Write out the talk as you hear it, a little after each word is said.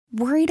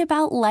Worried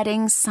about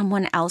letting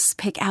someone else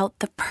pick out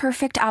the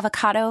perfect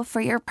avocado for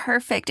your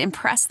perfect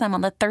impress them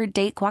on the third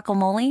date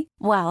guacamole?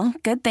 Well,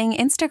 good thing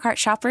Instacart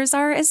shoppers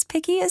are as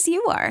picky as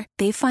you are.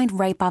 They find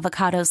ripe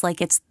avocados like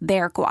it's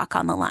their guac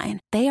on the line.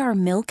 They are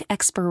milk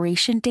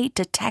expiration date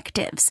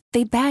detectives.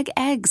 They bag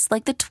eggs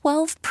like the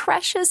 12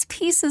 precious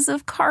pieces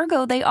of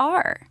cargo they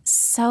are.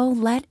 So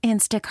let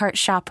Instacart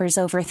shoppers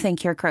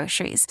overthink your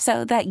groceries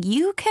so that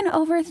you can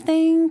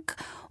overthink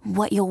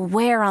what you'll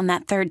wear on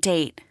that third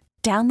date.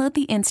 Download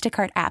the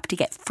Instacart app to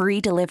get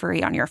free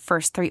delivery on your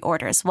first 3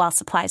 orders while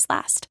supplies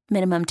last.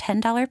 Minimum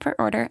 $10 per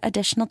order.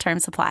 Additional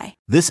terms apply.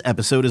 This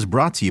episode is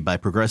brought to you by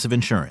Progressive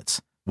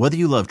Insurance. Whether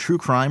you love true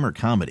crime or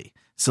comedy,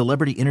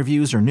 celebrity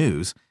interviews or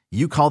news,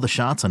 you call the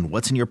shots on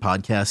what's in your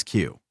podcast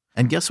queue.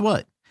 And guess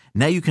what?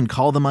 Now you can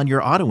call them on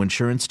your auto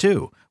insurance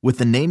too with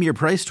the Name Your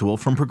Price tool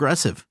from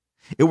Progressive.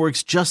 It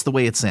works just the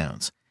way it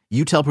sounds.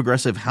 You tell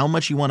Progressive how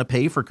much you want to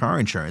pay for car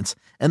insurance,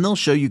 and they'll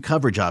show you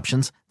coverage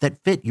options that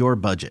fit your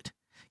budget.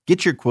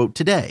 Get your quote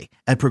today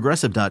at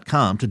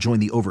Progressive.com to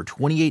join the over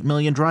 28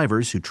 million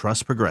drivers who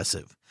trust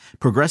Progressive.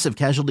 Progressive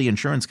Casualty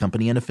Insurance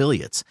Company and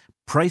Affiliates.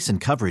 Price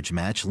and coverage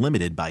match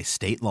limited by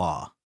state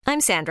law.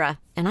 I'm Sandra,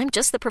 and I'm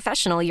just the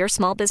professional your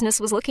small business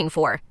was looking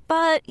for.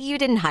 But you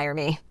didn't hire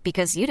me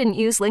because you didn't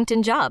use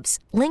LinkedIn Jobs.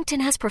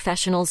 LinkedIn has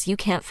professionals you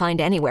can't find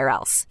anywhere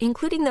else,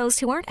 including those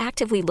who aren't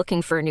actively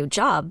looking for a new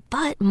job,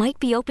 but might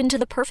be open to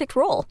the perfect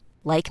role,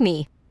 like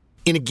me.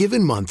 In a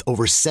given month,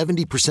 over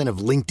 70% of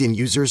LinkedIn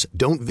users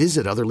don't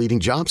visit other leading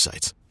job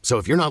sites. So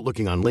if you're not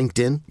looking on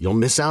LinkedIn, you'll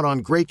miss out on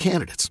great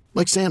candidates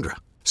like Sandra.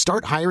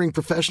 Start hiring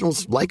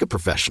professionals like a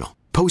professional.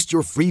 Post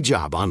your free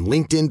job on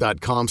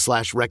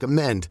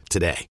linkedin.com/recommend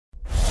today.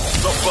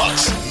 The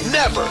Bucks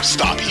never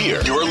stop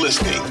here. You're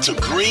listening to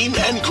Green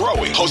and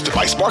Growing, hosted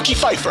by Sparky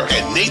Pfeiffer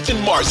and Nathan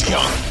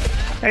Marzion.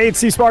 Hey, it's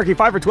C. Sparky,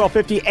 Pfeiffer,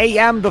 1250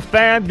 AM, The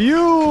Fan.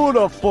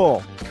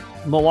 Beautiful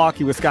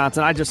Milwaukee,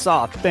 Wisconsin. I just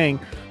saw a thing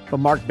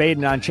from Mark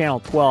Baden on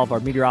Channel 12, our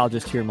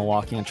meteorologist here in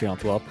Milwaukee on Channel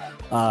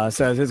 12,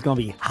 says it's going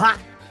to be hot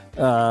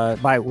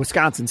by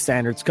Wisconsin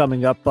standards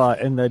coming up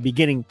in the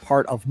beginning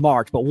part of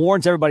March, but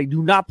warns everybody,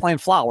 do not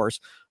plant flowers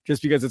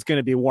just because it's going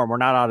to be warm. We're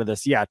not out of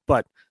this yet,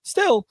 but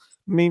still,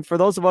 I mean, for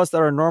those of us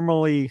that are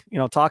normally,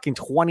 talking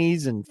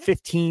 20s and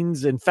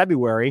 15s in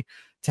February,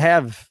 to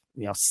have,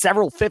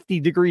 several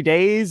 50-degree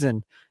days,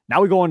 and now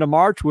we go into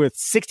March with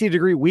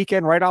 60-degree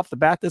weekend right off the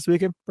bat this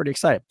weekend. Pretty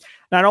excited.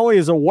 Not only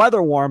is the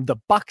weather warm, the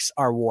Bucks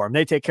are warm.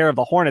 They take care of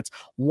the Hornets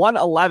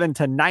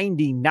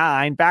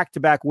 111-99,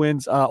 back-to-back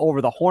wins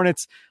over the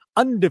Hornets.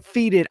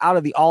 Undefeated out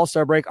of the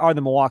All-Star break are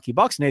the Milwaukee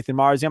Bucks. Nathan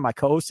Marzian, my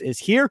co-host, is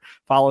here.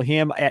 Follow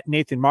him at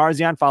Nathan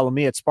Marzian. Follow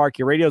me at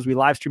Sparky Radio as we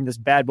live stream this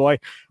bad boy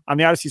on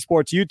the Odyssey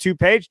Sports YouTube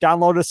page.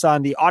 Download us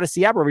on the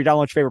Odyssey app, wherever you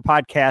download your favorite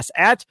podcast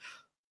at.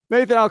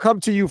 Nathan, I'll come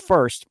to you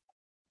first.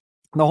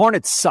 The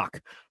Hornets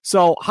suck.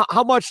 So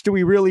how much do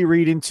we really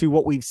read into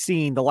what we've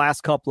seen the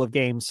last couple of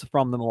games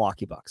from the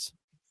Milwaukee Bucks?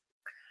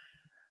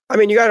 I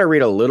mean, you got to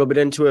read a little bit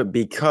into it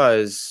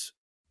because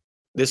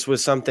this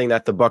was something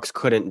that the Bucks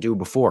couldn't do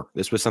before.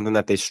 This was something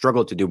that they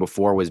struggled to do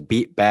before, was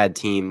beat bad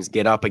teams,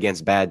 get up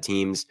against bad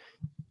teams,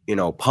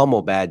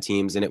 pummel bad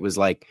teams. And it was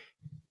like,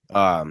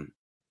 going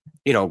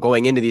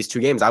into these 2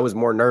 games, I was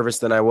more nervous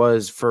than I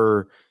was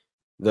for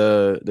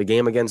the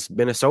game against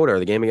Minnesota or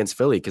the game against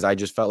Philly, because I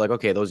just felt like,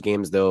 okay, those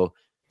games, they'll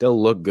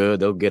look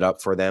good. They'll get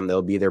up for them.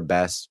 They'll be their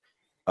best.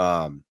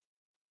 And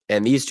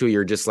these 2,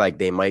 you're just like,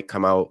 they might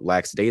come out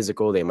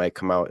lackadaisical. They might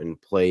come out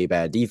and play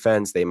bad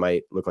defense. They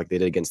might look like they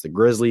did against the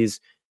Grizzlies,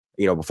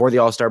 before the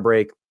All-Star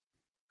break,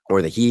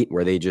 or the Heat,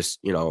 where they just,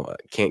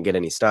 can't get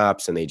any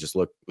stops and they just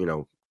look,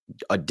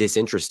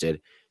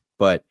 disinterested.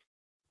 But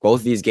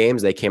both these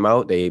games, they came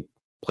out, they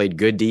played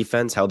good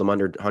defense, held them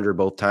under 100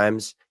 both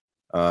times.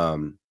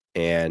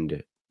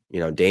 And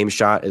Dame's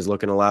shot is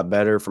looking a lot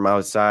better from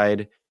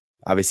outside.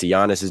 Obviously,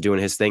 Giannis is doing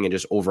his thing, and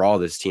just overall,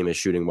 this team is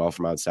shooting well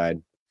from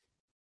outside.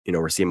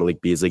 We're seeing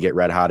Malik Beasley get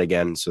red hot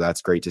again, so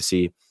that's great to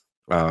see.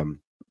 I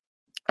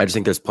just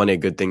think there's plenty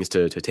of good things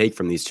to take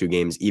from these 2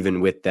 games,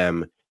 even with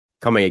them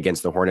coming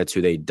against the Hornets,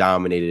 who they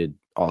dominated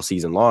all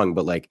season long.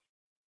 But like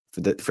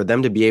for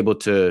them to be able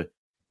to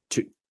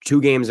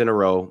 2 games in a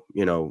row,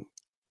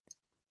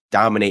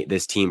 dominate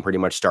this team pretty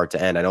much start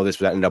to end. I know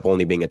this would end up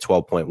only being a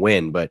 12-point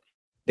win, but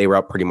they were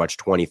up pretty much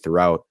 20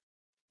 throughout.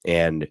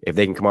 And if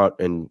they can come out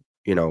and,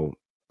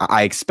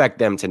 I expect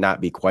them to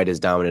not be quite as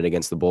dominant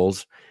against the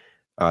Bulls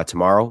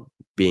tomorrow,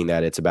 being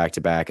that it's a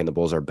back-to-back and the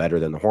Bulls are better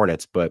than the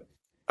Hornets. But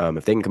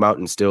if they can come out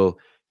and still,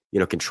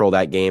 control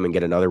that game and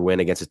get another win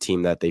against a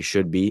team that they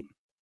should beat,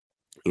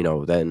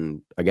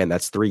 then again,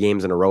 that's 3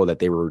 games in a row that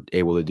they were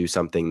able to do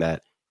something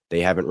that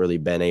they haven't really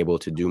been able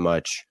to do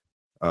much,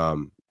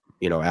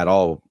 at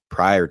all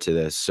prior to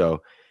this.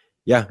 So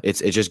yeah,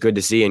 it's just good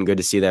to see, and good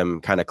to see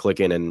them kind of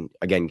clicking. And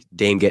again,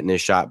 Dame getting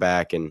his shot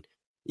back, and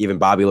even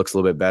Bobby looks a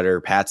little bit better.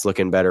 Pat's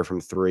looking better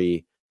from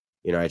 3.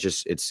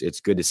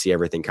 It's good to see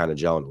everything kind of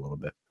gelling a little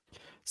bit.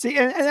 See,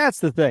 and that's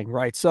the thing,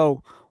 right?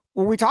 So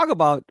when we talk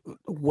about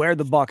where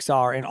the Bucks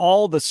are and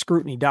all the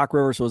scrutiny Doc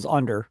Rivers was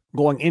under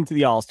going into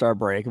the All-Star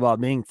break about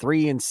being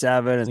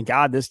 3-7 and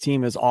God, this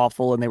team is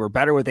awful. And they were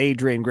better with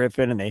Adrian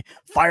Griffin and they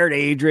fired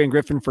Adrian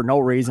Griffin for no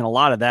reason. A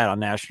lot of that on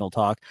national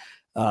talk,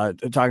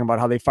 talking about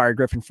how they fired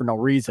Griffin for no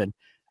reason.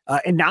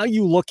 And now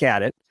you look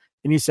at it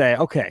and you say,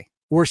 okay,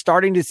 we're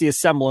starting to see a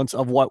semblance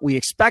of what we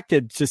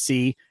expected to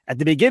see at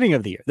the beginning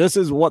of the year. This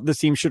is what the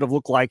team should have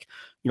looked like,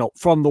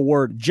 from the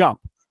word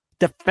jump.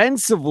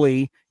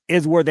 Defensively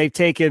is where they've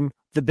taken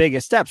the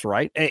biggest steps,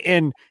 right?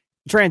 And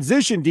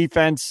transition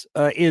defense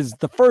is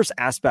the first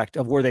aspect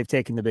of where they've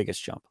taken the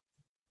biggest jump.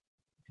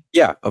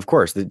 Yeah, of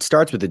course. It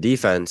starts with the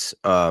defense.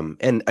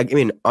 And I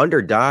mean,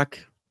 under Doc,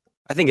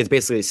 I think it's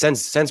basically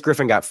since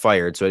Griffin got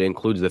fired, so it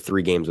includes the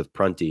 3 games with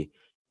Prunty,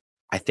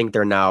 I think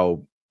they're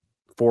now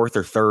 4th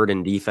or 3rd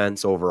in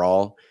defense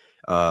overall.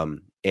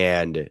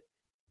 And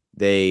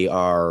they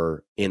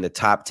are in the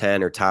top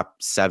 10 or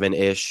top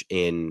 7-ish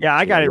in. Yeah,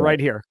 I got it right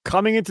here.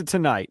 Coming into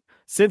tonight,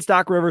 since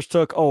Doc Rivers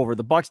took over,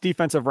 the Bucks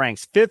defensive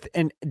ranks 5th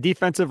in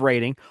defensive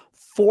rating,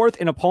 4th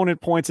in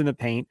opponent points in the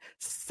paint,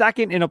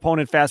 2nd in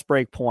opponent fast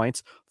break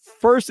points,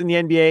 1st in the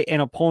NBA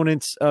in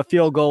opponents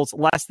field goals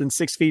less than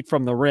 6 feet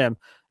from the rim.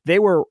 They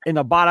were in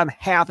the bottom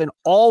half in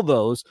all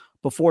those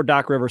before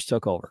Doc Rivers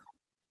took over.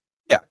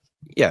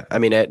 Yeah. I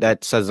mean,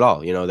 that says it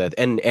all, that,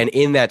 and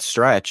in that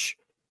stretch,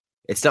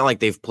 it's not like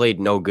they've played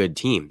no good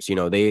teams.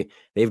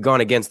 They've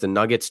gone against the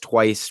Nuggets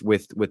twice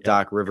with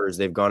Doc Rivers.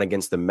 They've gone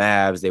against the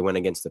Mavs. They went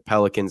against the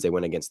Pelicans. They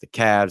went against the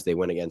Cavs. They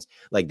went against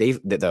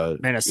the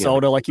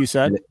Minnesota, like you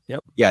said.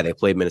 Yep. Yeah, they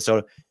played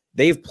Minnesota.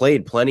 They've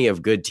played plenty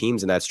of good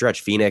teams in that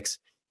stretch. Phoenix,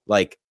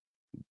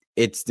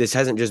 this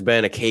hasn't just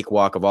been a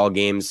cakewalk of all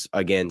games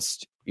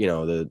against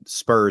the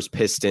Spurs,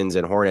 Pistons,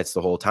 and Hornets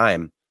the whole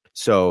time.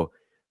 So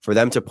for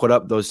them to put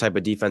up those type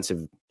of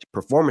defensive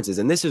performances,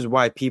 and this is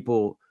why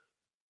people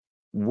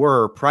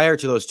were prior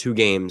to those 2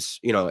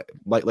 games,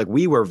 like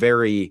we were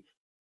very,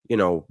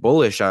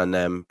 bullish on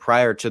them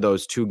prior to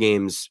those 2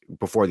 games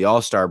before the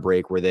All-Star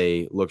break where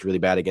they looked really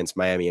bad against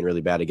Miami and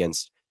really bad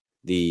against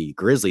the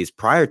Grizzlies.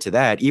 Prior to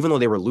that, even though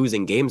they were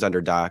losing games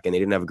under Doc and they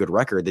didn't have a good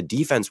record, the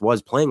defense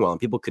was playing well,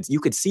 and you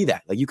could see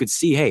that. You could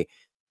see, hey,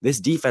 this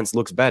defense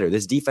looks better.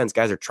 This defense,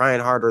 guys are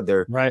trying harder.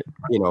 They're right.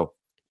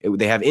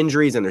 They have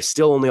injuries and they're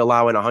still only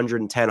allowing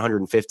 110,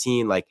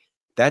 115.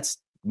 That's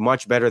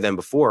much better than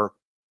before.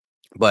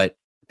 But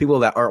people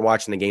that aren't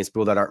watching the games,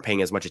 people that aren't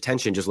paying as much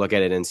attention, just look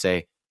at it and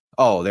say,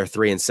 oh, they're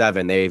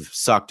 3-7. They've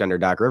sucked under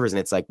Doc Rivers. And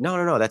it's like,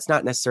 no, that's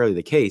not necessarily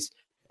the case.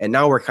 And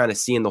now we're kind of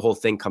seeing the whole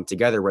thing come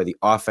together where the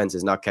offense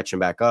is not catching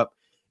back up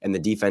and the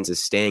defense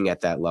is staying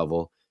at that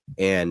level.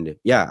 And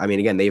yeah, I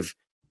mean, again, they've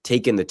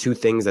taken the 2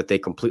 things that they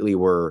completely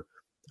were,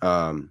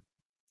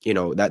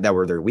 that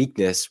were their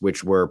weakness,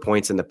 which were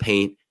points in the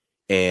paint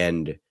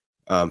and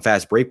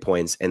fast break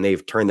points, and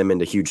they've turned them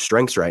into huge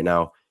strengths right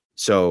now.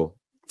 So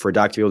for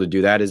Doc to be able to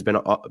do that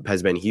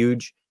has been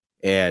huge.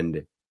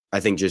 And I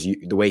think just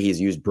the way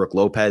he's used Brook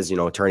Lopez,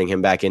 turning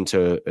him back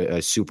into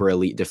a super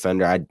elite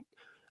defender.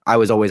 I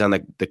was always on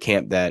the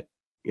camp that,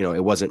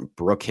 it wasn't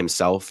Brook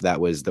himself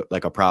that was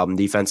a problem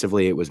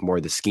defensively. It was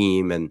more the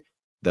scheme and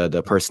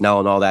the personnel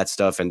and all that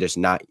stuff, and just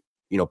not,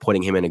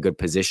 putting him in a good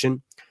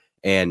position.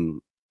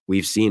 And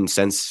we've seen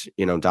since,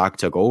 Doc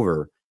took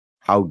over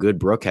how good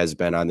Brook has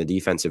been on the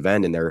defensive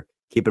end, and they're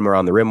keeping him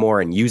around the rim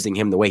more and using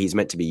him the way he's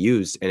meant to be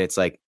used. And it's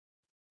like,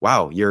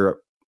 wow,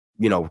 you're,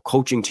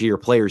 coaching to your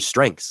players'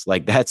 strengths.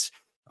 That's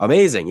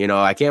amazing.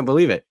 I can't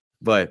believe it.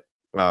 But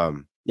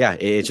yeah,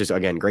 it's just,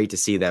 again, great to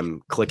see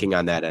them clicking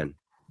on that end.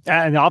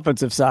 And the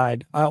offensive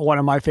side, one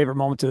of my favorite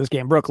moments of this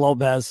game, Brook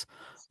Lopez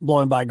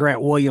blowing by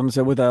Grant Williams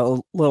with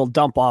a little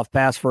dump off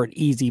pass for an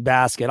easy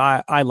basket.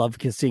 I love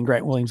seeing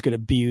Grant Williams get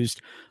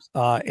abused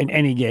in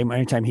any game,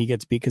 anytime he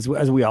gets beat, because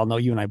as we all know,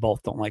 you and I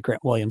both don't like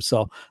Grant Williams.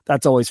 So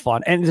that's always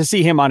fun. And to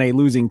see him on a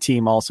losing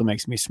team also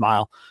makes me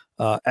smile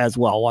as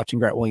well, watching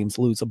Grant Williams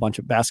lose a bunch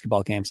of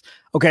basketball games.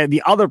 Okay,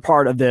 the other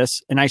part of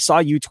this, and I saw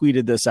you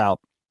tweeted this out,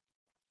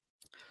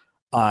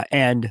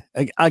 and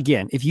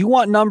again, if you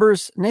want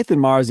numbers, Nathan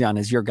Marzian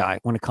is your guy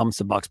when it comes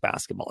to Bucks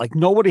basketball.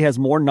 Nobody has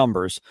more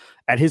numbers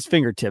at his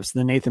fingertips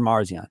than Nathan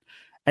Marzian.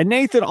 And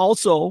Nathan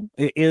also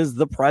is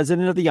the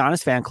president of the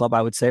Giannis fan club,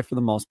 I would say, for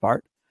the most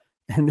part.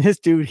 And this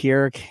dude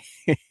here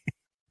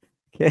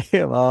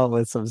came up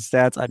with some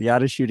stats on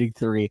Giannis shooting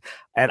 3,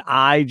 and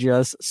I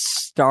just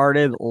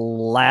started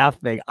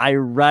laughing. I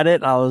read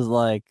it, and I was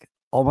like,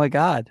 oh my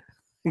God.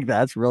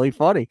 That's really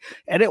funny.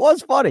 And it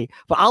was funny,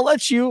 but I'll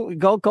let you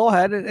go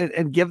ahead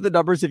and give the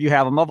numbers if you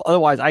have them.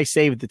 Otherwise, I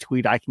saved the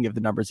tweet. I can give the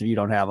numbers if you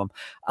don't have them.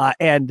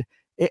 And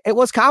it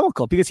was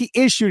comical because he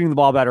is shooting the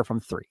ball better from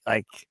 3.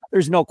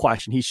 There's no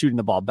question he's shooting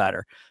the ball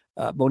better.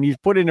 But when you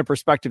put it into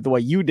perspective the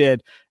way you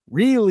did,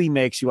 really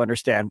makes you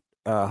understand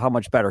how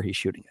much better he's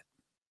shooting it.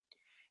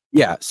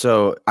 Yeah.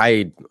 So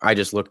I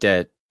just looked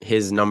at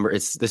his number.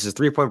 This is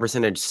 3-point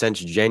percentage since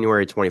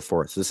January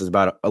 24th. So this is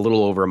about a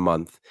little over a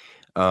month.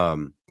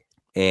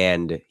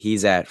 And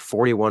he's at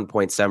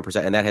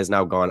 41.7%, and that has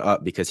now gone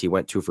up because he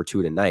went 2 for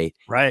 2 tonight.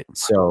 Right.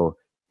 So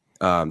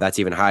that's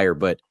even higher.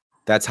 But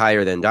That's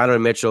higher than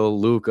Donovan Mitchell,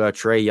 Luka,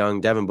 Trae Young,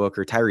 Devin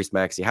Booker, Tyrese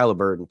Maxey,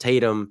 Halliburton,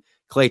 Tatum,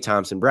 Klay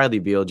Thompson, Bradley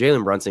Beal,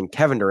 Jalen Brunson,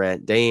 Kevin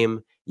Durant,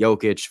 Dame,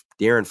 Jokic,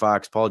 De'Aaron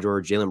Fox, Paul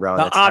George, Jalen Brown.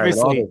 Now, that's higher than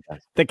all obviously, those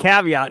guys. the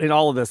caveat in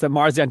all of this that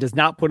Marzian does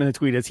not put in the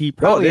tweet is he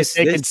probably has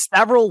taken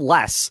several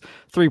less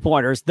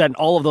 3-pointers than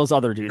all of those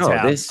other dudes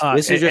have this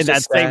is just in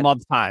that same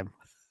month time.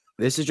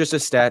 This is just a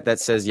stat that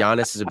says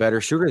Giannis is a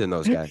better shooter than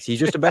those guys. He's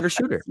just a better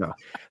shooter. No,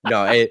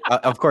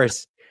 of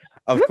course,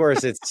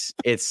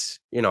 it's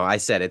I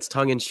said it's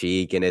tongue in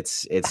cheek, and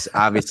it's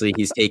obviously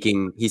he's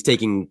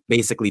taking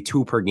basically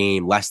 2 per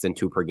game, less than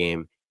 2 per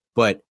game.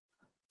 But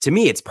to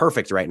me, it's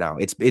perfect right now.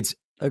 It's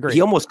agreed.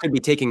 He almost could be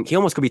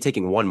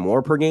taking 1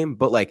 more per game,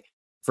 but like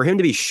for him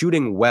to be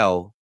shooting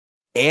well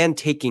and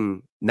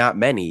taking not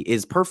many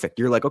is perfect.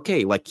 You're like,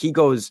 okay, like he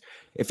goes.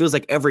 It feels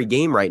like every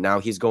game right now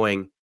he's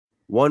going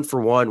 1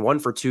 for 1, 1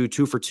 for 2,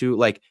 2 for 2.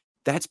 Like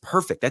that's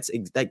perfect. That's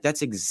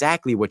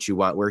exactly what you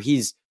want, where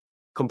he's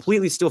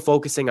completely still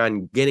focusing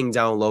on getting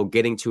down low,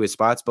 getting to his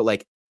spots, but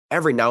like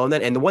every now and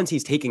then, and the ones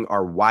he's taking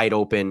are wide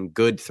open,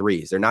 good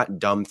threes. They're not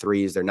dumb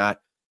threes. They're not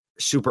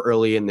super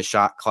early in the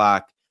shot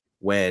clock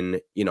when,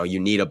 you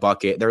need a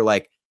bucket. They're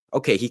like,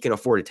 okay, he can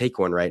afford to take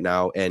one right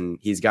now, and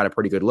he's got a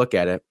pretty good look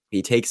at it.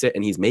 He takes it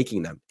and he's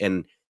making them.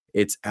 And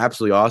it's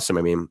absolutely awesome.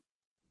 I mean,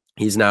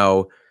 he's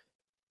now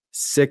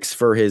 6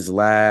 for his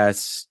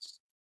last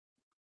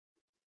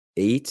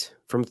 8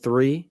 from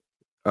 3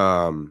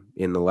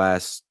 in the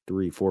last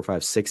 3, 4,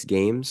 5, 6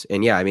 games.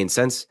 And yeah, I mean,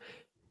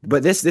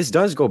 but this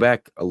does go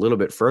back a little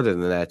bit further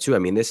than that too. I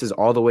mean, this is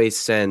all the way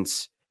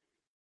since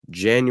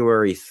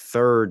January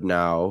 3rd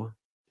now.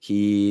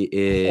 He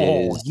is...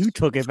 Oh, you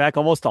took it back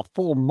almost a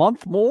full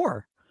month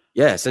more.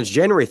 Yeah, since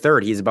January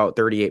 3rd, he's about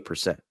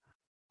 38%.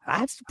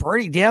 That's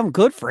pretty damn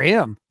good for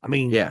him. I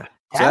mean, yeah.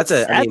 So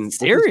that's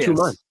serious. 2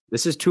 months.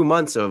 This is 2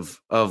 months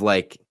of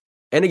like,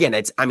 and again,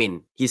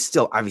 he's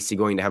still obviously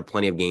going to have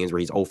plenty of games where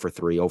he's 0 for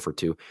 3, 0 for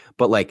 2,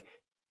 but like,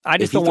 I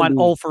just don't want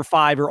 0 for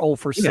 5 or 0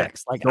 for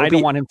 6. Like, I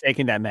don't want him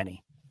taking that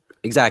many.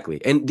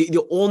 Exactly. And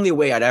the only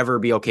way I'd ever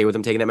be okay with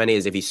him taking that many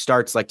is if he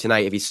starts like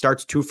tonight, if he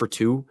starts 2 for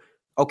 2,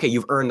 okay,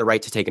 you've earned the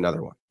right to take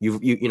another one.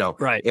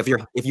 Right. If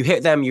you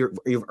hit them,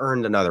 you've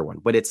earned another one.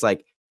 But it's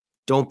like,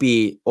 don't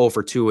be 0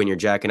 for 2 and you're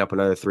jacking up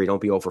another 3.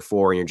 Don't be 0 for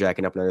 4 and you're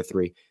jacking up another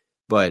 3.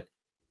 But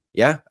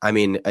yeah, I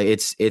mean,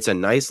 it's a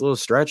nice little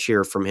stretch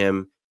here from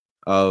him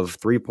of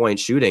 3-point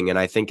shooting. And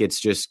I think it's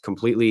just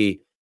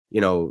completely,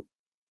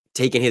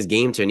 taking his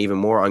game to an even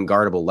more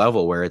unguardable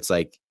level where it's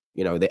like,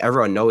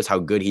 everyone knows how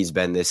good he's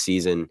been this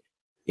season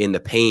in the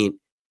paint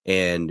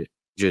and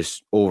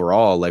just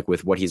overall, like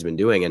with what he's been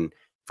doing. And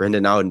for him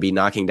to now be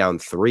knocking down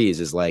threes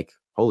is like,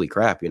 holy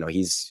crap,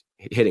 he's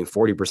hitting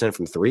 40%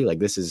 from 3. Like,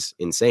 this is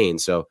insane.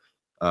 So,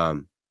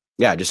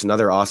 yeah, just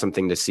another awesome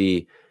thing to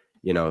see,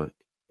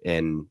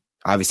 and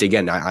obviously,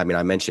 again, I mean,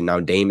 I mentioned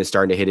now Dame is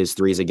starting to hit his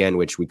threes again,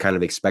 which we kind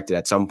of expected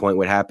at some point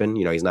would happen.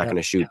 He's not going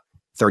to shoot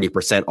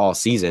 30% all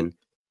season.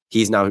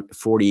 He's now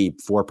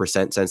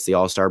 44% since the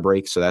All-Star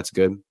break, so that's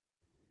good.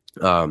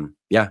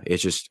 Yeah,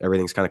 it's just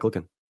everything's kind of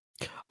clicking.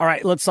 All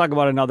right, let's talk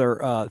about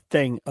another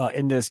thing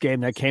in this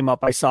game that came up.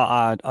 I saw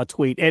on a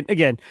tweet, and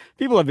again,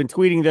 people have been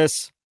tweeting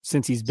this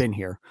since he's been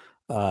here.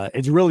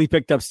 It's really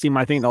picked up steam,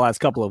 I think, in the last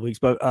couple of weeks.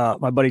 But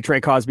my buddy Trey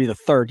Cosby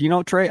III, do you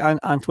know Trey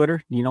on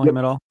Twitter? Do you know him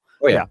at all?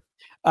 Oh yeah.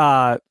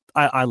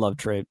 I love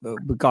Trey.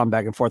 We've gone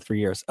back and forth for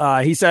years.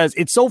 He says,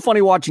 it's so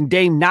funny watching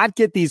Dame not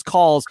get these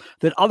calls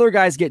that other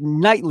guys get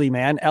nightly,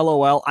 man.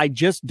 LOL. I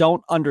just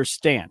don't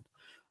understand.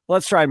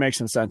 Let's try and make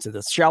some sense of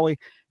this, shall we?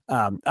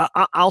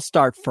 I'll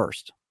start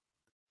first.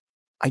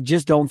 I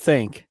just don't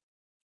think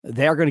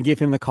they're going to give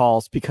him the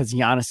calls because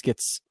Giannis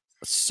gets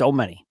so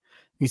many.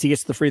 Because he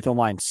gets to the free throw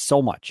line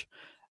so much.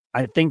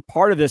 I think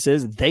part of this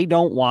is they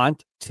don't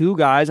want 2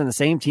 guys on the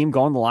same team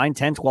going to the line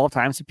 10, 12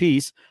 times a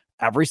piece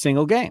every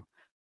single game.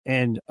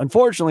 And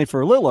unfortunately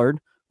for Lillard,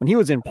 when he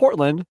was in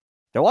Portland,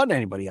 there wasn't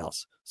anybody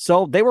else.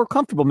 So they were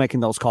comfortable making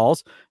those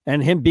calls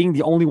and him being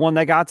the only one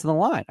that got to the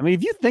line. I mean,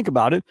 if you think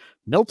about it,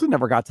 Milton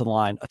never got to the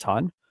line a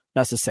ton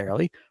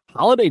necessarily.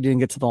 Holiday didn't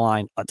get to the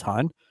line a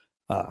ton.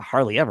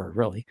 Hardly ever,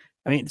 really.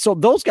 I mean, so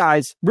those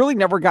guys really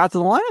never got to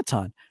the line a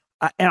ton.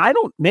 And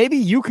maybe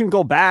you can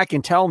go back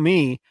and tell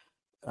me,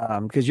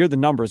 because you're the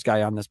numbers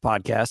guy on this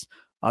podcast,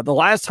 the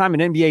last time an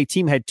NBA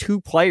team had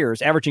 2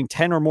 players averaging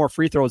 10 or more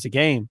free throws a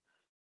game,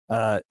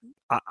 I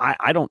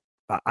don't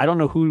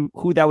know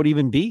who that would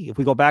even be if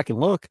we go back and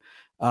look.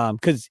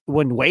 Because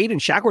when Wade and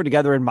Shaq were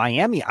together in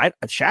Miami,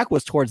 Shaq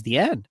was towards the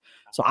end.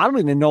 So I don't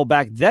even know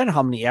back then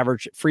how many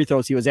average free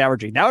throws he was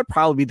averaging. That would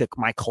probably be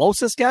my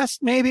closest guess,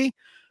 maybe.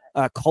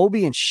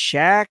 Kobe and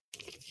Shaq,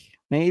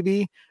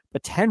 maybe.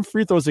 But 10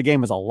 free throws a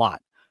game is a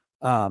lot.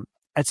 And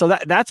so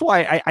that's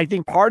why I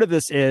think part of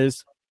this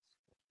is,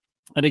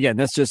 and again,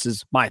 this just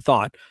is my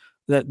thought,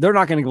 that they're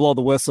not going to blow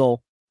the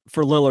whistle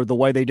for Lillard the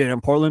way they did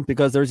in Portland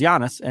because there's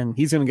Giannis, and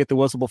he's going to get the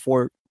whistle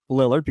before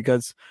Lillard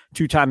because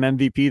 2-time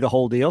MVP, the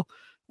whole deal.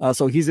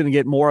 So he's going to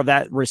get more of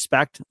that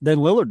respect than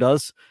Lillard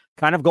does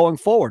kind of going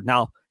forward.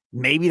 Now,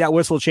 maybe that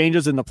whistle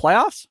changes in the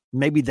playoffs.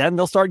 Maybe then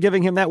they'll start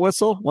giving him that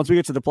whistle once we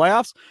get to the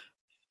playoffs.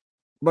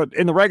 But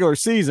in the regular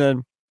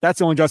season, that's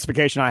the only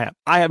justification I have.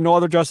 I have no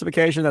other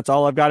justification. That's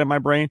all I've got in my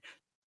brain.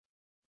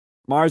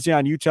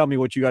 Marzion, you tell me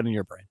what you got in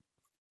your brain.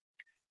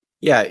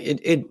 Yeah,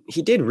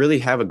 he did really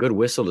have a good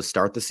whistle to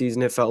start the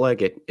season. It felt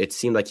like it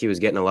seemed like he was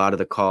getting a lot of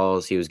the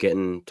calls. He was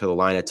getting to the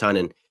line a ton.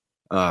 And,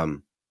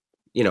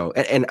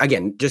 and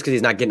again, just because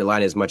he's not getting the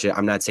line as much,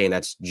 I'm not saying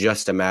that's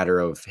just a matter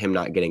of him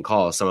not getting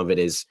calls. Some of it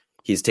is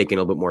he's taking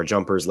a little bit more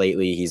jumpers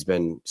lately. He's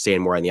been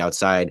staying more on the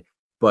outside,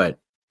 but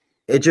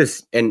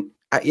it's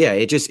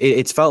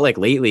felt like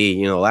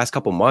lately, the last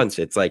couple months,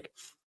 it's like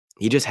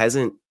he just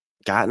hasn't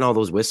gotten all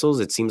those whistles.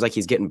 It seems like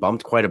he's getting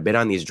bumped quite a bit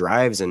on these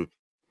drives and,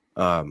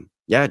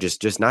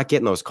 just not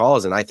getting those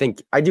calls. And I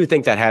do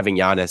think that having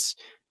Giannis,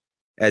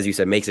 as you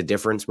said, makes a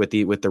difference with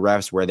the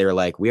refs where they're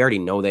like, we already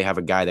know they have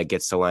a guy that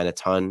gets to line a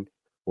ton.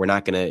 We're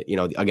not going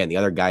to, again, the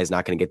other guy's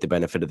not going to get the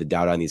benefit of the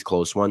doubt on these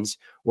close ones.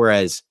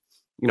 Whereas,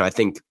 I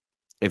think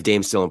if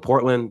Dame's still in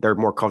Portland, they're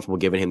more comfortable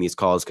giving him these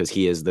calls because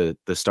he is the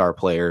star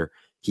player.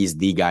 He's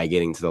the guy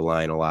getting to the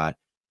line a lot,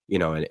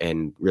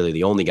 and really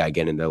the only guy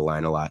getting to the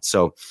line a lot.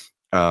 So,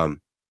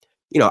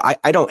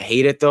 I don't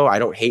hate it though. I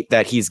don't hate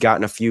that he's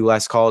gotten a few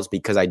less calls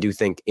because I do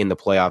think in the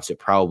playoffs it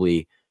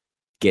probably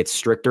gets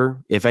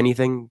stricter, if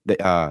anything.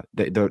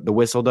 The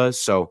whistle does.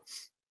 So,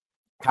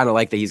 kind of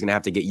like that he's going to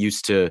have to get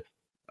used to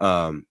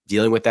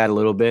dealing with that a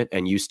little bit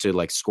and used to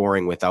like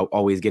scoring without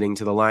always getting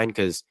to the line.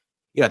 Because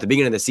at the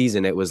beginning of the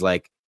season it was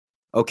like,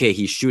 okay,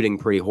 he's shooting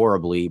pretty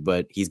horribly,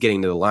 but he's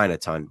getting to the line a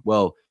ton.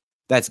 Well,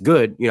 that's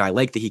good. I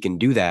like that he can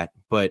do that,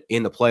 but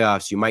in the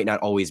playoffs, you might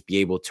not always be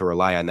able to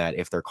rely on that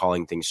if they're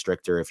calling things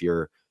stricter, if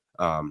you're,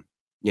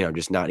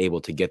 just not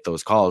able to get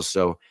those calls.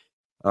 So,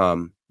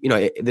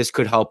 this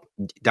could help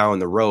down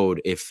the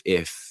road if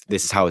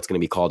this is how it's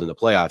going to be called in the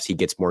playoffs. He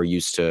gets more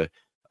used to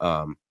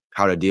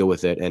how to deal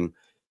with it. And,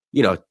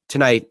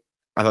 tonight,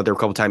 I thought there were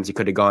a couple times he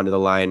could have gone to the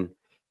line.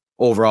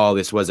 Overall,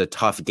 this was a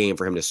tough game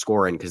for him to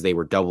score in because they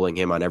were doubling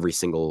him on every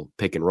single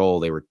pick and roll.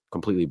 They were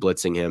completely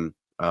blitzing him.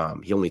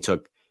 He only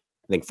took,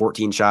 I think,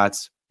 14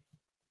 shots.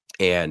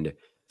 And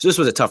so this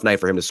was a tough night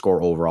for him to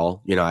score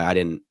overall. I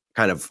didn't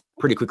kind of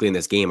pretty quickly in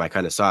this game, I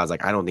kind of saw, I was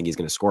like, I don't think he's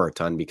going to score a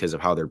ton because of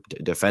how they're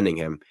defending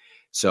him.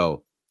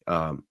 So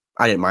I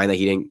didn't mind that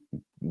he didn't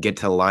get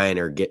to the line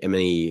or get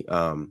many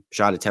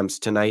shot attempts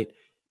tonight,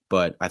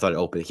 but I thought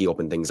he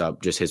opened things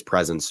up. Just his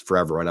presence for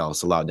everyone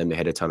else allowed them to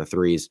hit a ton of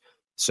threes.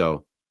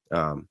 So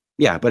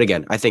but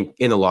again, I think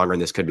in the long run,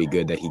 this could be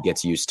good that he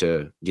gets used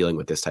to dealing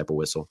with this type of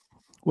whistle.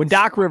 When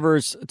Doc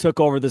Rivers took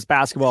over this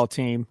basketball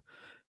team,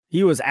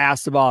 he was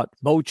asked about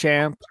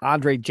Beauchamp,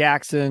 Andre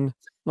Jackson.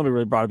 Nobody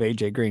really brought up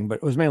AJ Green, but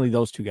it was mainly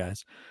those two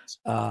guys.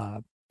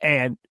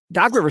 And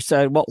Doc Rivers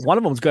said, well, one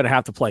of them is going to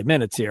have to play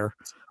minutes here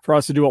for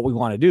us to do what we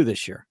want to do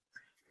this year.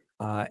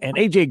 And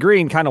AJ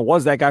Green kind of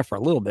was that guy for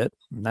a little bit,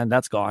 and then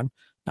that's gone.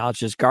 Now it's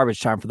just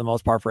garbage time for the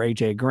most part for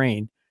AJ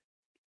Green.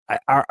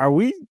 Are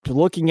we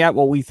looking at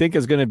what we think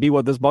is going to be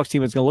what this Bucks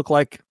team is going to look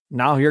like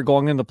now here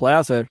going into the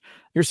playoffs?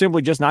 You're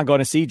simply just not going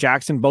to see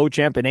Jackson,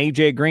 Beauchamp, and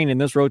AJ Green in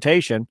this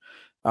rotation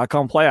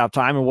come playoff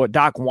time. And what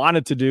Doc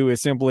wanted to do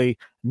is simply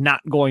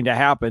not going to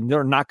happen.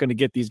 They're not going to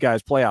get these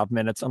guys playoff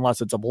minutes unless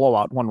it's a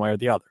blowout one way or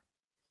the other.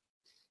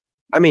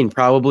 I mean,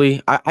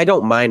 probably. I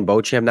don't mind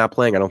Beauchamp not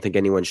playing. I don't think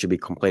anyone should be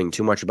complaining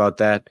too much about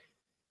that.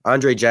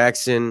 Andre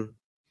Jackson,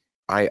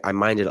 I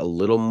minded a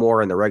little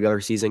more in the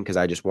regular season because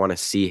I just want to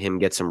see him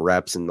get some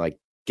reps and like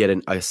get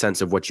a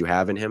sense of what you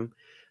have in him.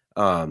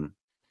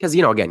 Because,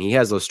 again, he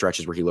has those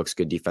stretches where he looks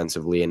good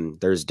defensively,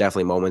 and there's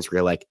definitely moments where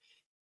you're like,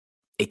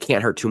 it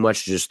can't hurt too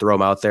much to just throw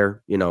him out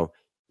there, But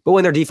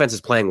when their defense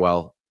is playing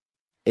well,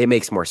 it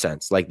makes more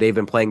sense. Like they've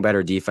been playing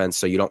better defense,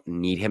 so you don't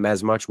need him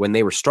as much. When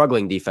they were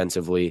struggling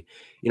defensively,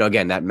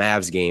 again, that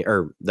Mavs game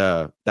or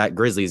that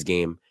Grizzlies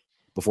game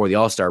before the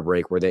All-Star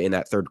break, where they in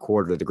that third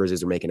quarter, the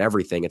Grizzlies are making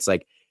everything. It's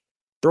like,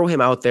 throw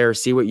him out there,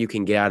 see what you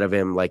can get out of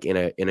him. Like in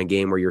a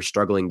game where you're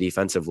struggling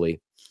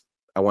defensively,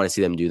 I want to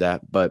see them do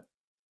that. But,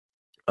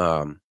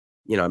 I'm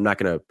not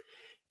going to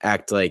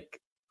act like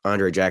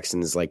Andre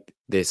Jackson is like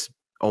this,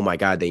 oh my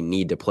God, they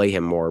need to play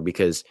him more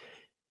because,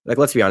 like,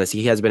 let's be honest,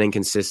 he has been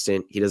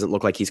inconsistent. He doesn't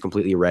look like he's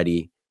completely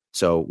ready.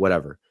 So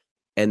whatever.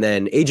 And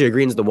then AJ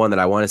Green's the one that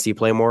I want to see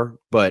play more.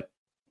 But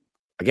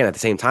again, at the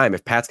same time,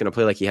 if Pat's going to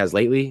play like he has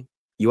lately,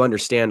 you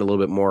understand a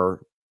little bit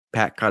more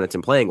Pat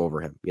Connaughton playing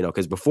over him,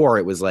 because before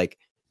it was like,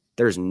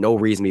 there's no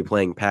reason to be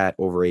playing Pat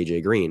over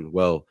AJ Green.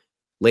 Well,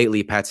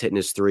 lately Pat's hitting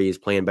his threes,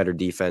 playing better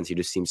defense. He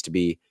just seems to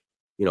be,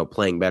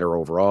 playing better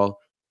overall.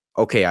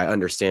 Okay, I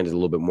understand it a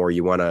little bit more.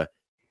 You want to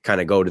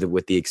kind of go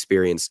with the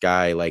experienced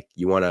guy. Like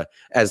you want to,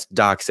 as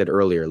Doc said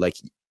earlier, like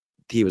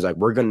he was like,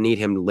 we're going to need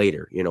him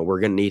later. We're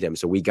going to need him.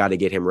 So we got to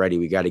get him ready.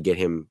 We got to get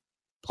him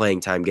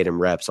playing time, get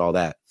him reps, all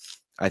that.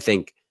 I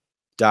think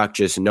Doc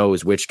just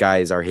knows which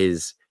guys are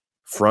his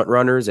front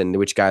runners and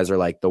which guys are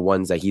like the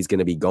ones that he's going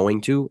to be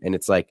going to. And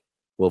it's like,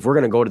 well, if we're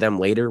going to go to them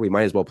later, we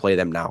might as well play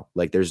them now.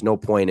 Like there's no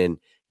point in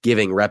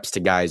giving reps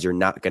to guys you're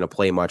not going to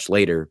play much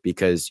later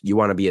because you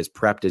want to be as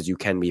prepped as you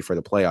can be for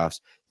the playoffs.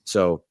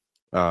 So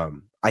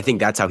I think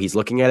that's how he's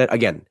looking at it.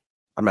 Again,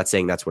 I'm not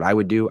saying that's what I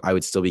would do. I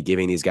would still be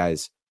giving these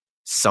guys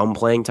some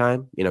playing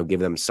time, give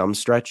them some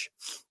stretch,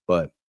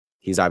 but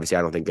he's obviously,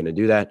 I don't think, going to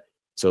do that.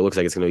 So it looks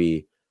like it's going to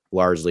be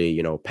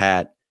largely,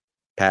 Pat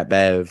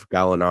Bev,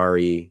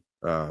 Gallinari,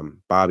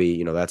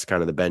 Bobby, that's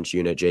kind of the bench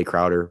unit, Jay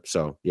Crowder.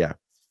 So yeah.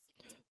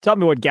 Tell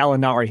me what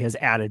Gallinari has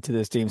added to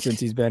this team since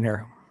he's been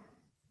here.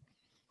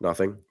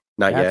 Nothing.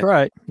 Not That's yet.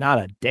 right. Not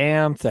a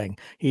damn thing.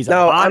 He's a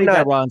body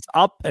that runs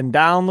up and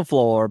down the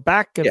floor,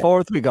 back and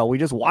forth we go. We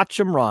just watch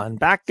him run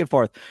back and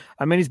forth.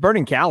 I mean, he's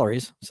burning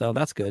calories, so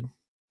that's good.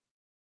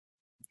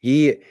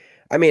 He's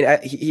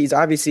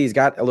obviously, he's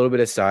got a little bit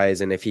of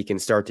size, and if he can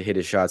start to hit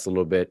his shots a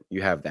little bit,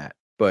 you have that.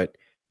 But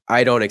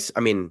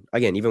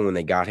again, even when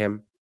they got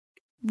him.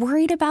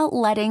 Worried about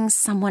letting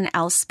someone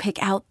else pick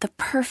out the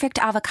perfect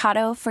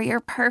avocado for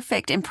your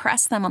perfect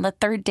impress them on the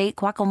third date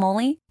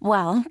guacamole?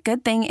 Well,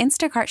 good thing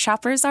Instacart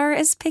shoppers are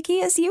as picky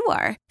as you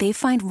are. They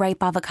find ripe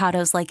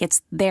avocados like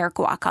it's their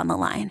guac on the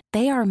line.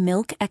 They are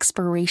milk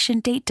expiration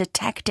date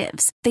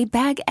detectives. They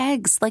bag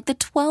eggs like the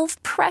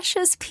 12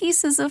 precious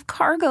pieces of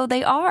cargo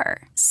they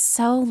are.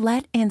 So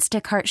let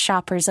Instacart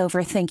shoppers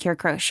overthink your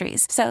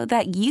groceries so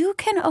that you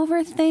can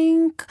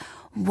overthink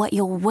what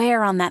you'll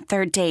wear on that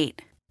third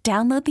date.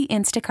 Download the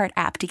Instacart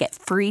app to get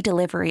free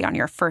delivery on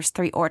your first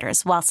 3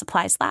 orders while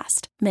supplies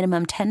last.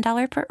 Minimum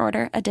 $10 per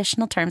order.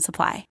 Additional terms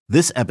apply.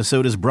 This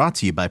episode is brought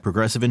to you by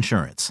Progressive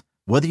Insurance.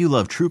 Whether you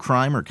love true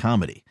crime or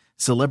comedy,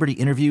 celebrity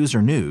interviews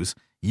or news,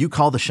 you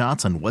call the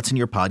shots on what's in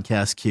your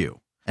podcast queue.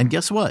 And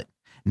guess what?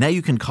 Now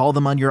you can call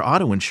them on your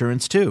auto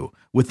insurance too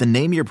with the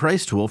Name Your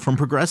Price tool from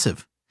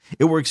Progressive.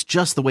 It works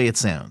just the way it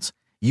sounds.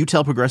 You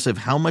tell Progressive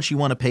how much you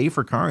want to pay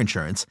for car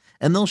insurance,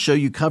 and they'll show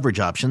you coverage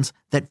options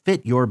that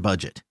fit your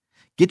budget.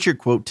 Get your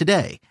quote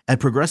today at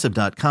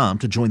Progressive.com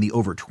to join the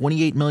over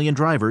 28 million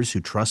drivers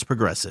who trust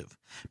Progressive.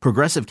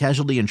 Progressive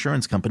Casualty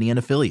Insurance Company and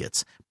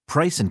Affiliates.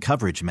 Price and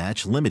coverage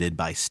match limited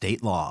by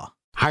state law.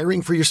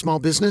 Hiring for your small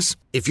business?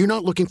 If you're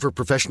not looking for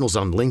professionals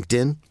on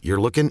LinkedIn,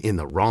 you're looking in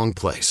the wrong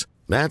place.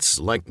 That's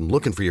like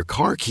looking for your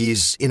car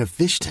keys in a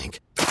fish tank.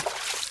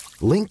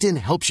 LinkedIn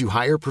helps you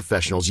hire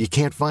professionals you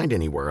can't find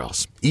anywhere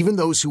else, even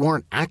those who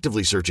aren't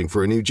actively searching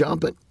for a new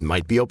job but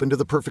might be open to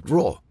the perfect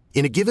role.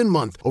 In a given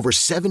month, over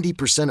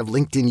 70% of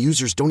LinkedIn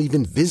users don't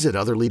even visit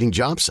other leading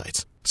job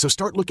sites. So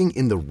start looking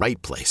in the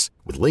right place.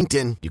 With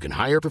LinkedIn, you can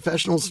hire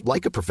professionals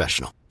like a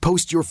professional.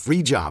 Post your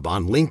free job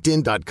on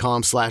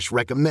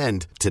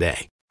linkedin.com/recommend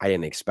today. I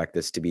didn't expect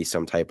this to be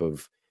some type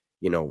of,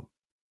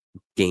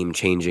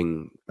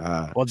 game-changing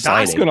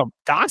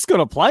Doc's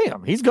gonna play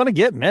him. He's gonna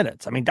get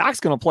minutes. I mean, Doc's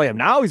gonna play him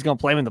now. He's gonna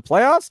play him in the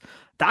playoffs.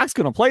 Doc's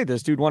gonna play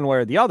this dude one way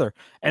or the other.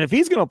 And if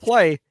he's gonna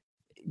play,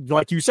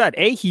 like you said,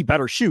 A, he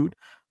better shoot.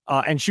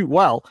 And shoot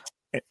well,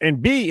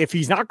 and B, if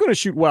he's not going to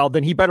shoot well,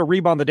 then he better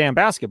rebound the damn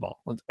basketball.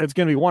 It's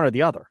going to be one or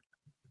the other.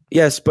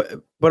 Yes,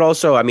 but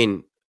also,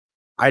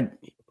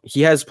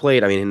 he has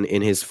played.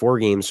 In his 4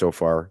 games so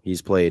far,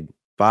 he's played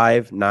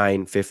 5,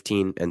 9,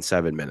 15, and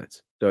 7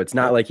 minutes. So it's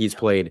not like he's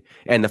played.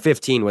 And the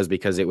 15 was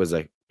because it was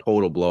a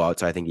total blowout.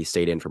 So I think he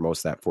stayed in for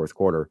most of that fourth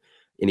quarter.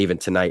 And even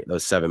tonight,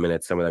 those 7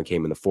 minutes, some of them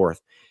came in the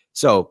fourth.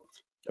 So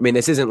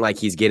this isn't like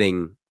he's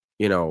getting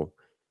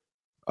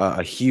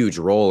a huge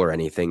role or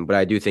anything, but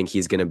I do think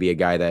he's going to be a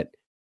guy that,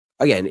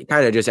 again,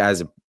 kind of just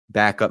as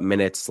backup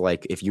minutes,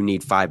 like if you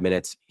need 5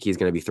 minutes, he's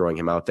going to be throwing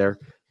him out there.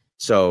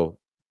 So,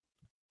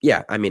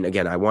 yeah,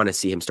 again, I want to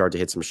see him start to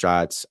hit some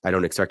shots. I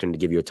don't expect him to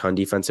give you a ton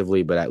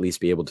defensively, but at least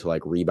be able to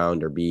like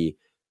rebound or be,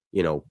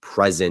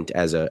 present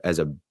as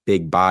a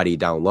big body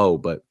down low.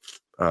 But,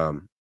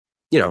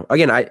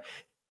 again,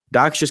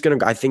 Doc's just going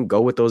to, I think,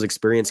 go with those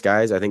experienced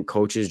guys. I think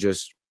coaches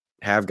just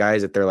have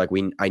guys that they're like,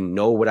 I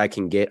know what I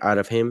can get out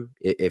of him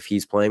if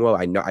he's playing well.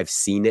 I know I've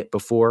seen it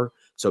before,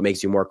 so it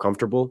makes you more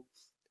comfortable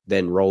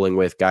than rolling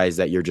with guys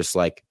that you're just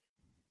like,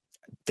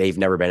 they've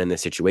never been in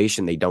this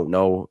situation. They don't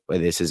know.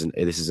 This is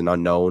an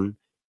unknown.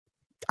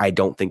 I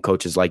don't think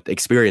coaches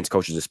experienced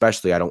coaches,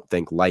 especially, I don't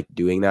think like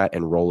doing that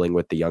and rolling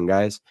with the young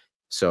guys.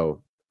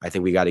 So I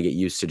think we got to get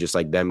used to just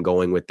like them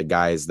going with the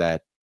guys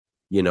that,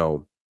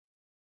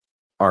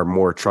 are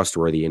more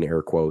trustworthy in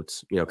air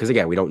quotes, because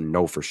again, we don't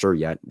know for sure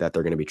yet that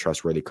they're going to be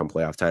trustworthy come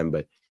playoff time.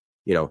 But,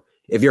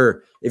 if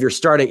you're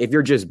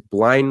just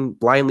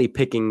blindly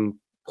picking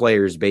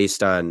players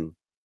based on,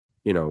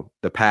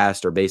 the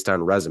past or based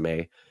on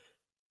resume,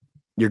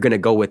 you're going to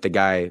go with the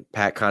guy,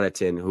 Pat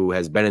Connaughton, who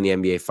has been in the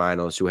NBA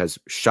finals, who has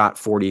shot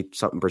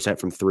 40%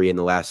 from 3 in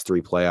the last 3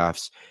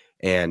 playoffs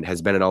and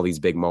has been in all these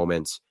big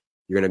moments.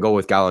 You're going to go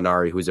with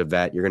Gallinari, who's a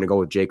vet. You're going to go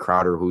with Jay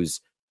Crowder, who's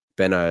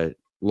been a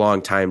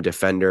long-time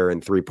defender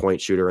and 3-point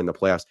shooter in the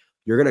playoffs.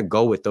 You're going to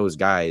go with those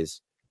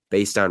guys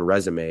based on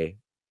resume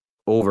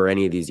over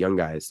any of these young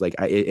guys.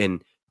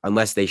 And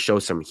unless they show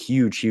some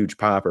huge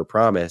pop or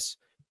promise,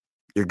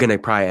 you're going to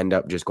probably end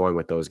up just going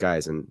with those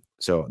guys. And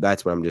so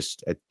that's what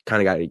I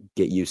kind of got to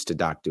get used to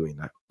Doc doing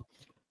that.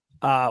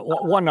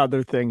 One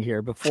other thing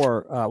here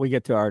before we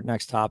get to our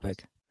next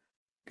topic,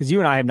 because you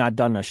and I have not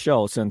done a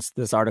show since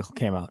this article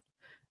came out.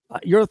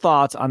 Your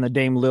thoughts on the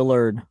Dame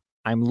Lillard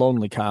I'm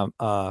lonely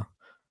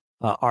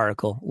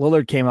article.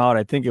 Lillard came out,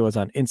 I think it was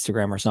on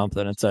Instagram or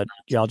something, and said,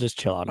 "Yeah, I'll just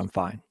chill out. I'm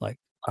fine." Like,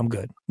 I'm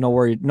good. No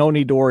worry. No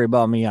need to worry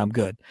about me. I'm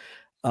good.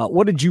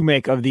 What did you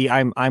make of the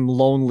I'm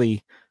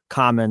lonely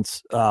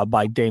comments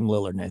by Dame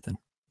Lillard, Nathan?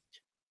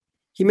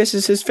 He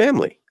misses his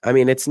family. I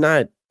mean, it's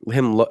not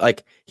him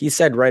like he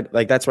said, right?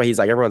 Like that's why he's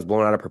like everyone's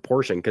blown out of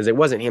proportion, because it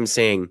wasn't him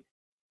saying,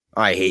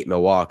 I hate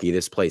Milwaukee,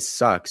 this place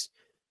sucks.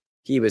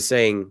 He was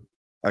saying,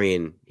 I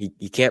mean,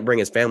 he can't bring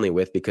his family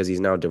with because he's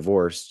now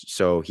divorced.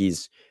 So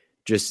he's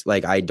just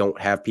like, I don't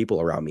have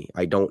people around me.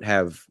 I don't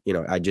have,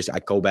 I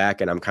go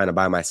back and I'm kind of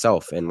by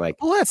myself. And like,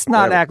 well, let's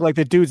not act like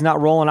the dude's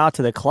not rolling out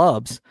to the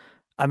clubs.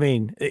 I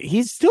mean,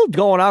 he's still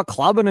going out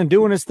clubbing and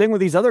doing his thing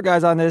with these other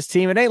guys on this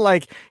team. It ain't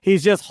like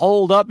he's just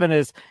holed up in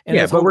his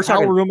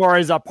hotel room or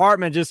his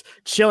apartment, just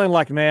chilling.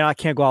 Like, man, I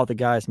can't go out with the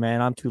guys,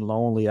 man. I'm too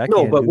lonely. I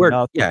can't do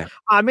nothing.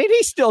 I mean,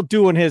 he's still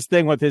doing his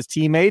thing with his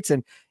teammates,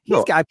 and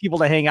he's got people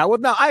to hang out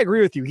with. Now, I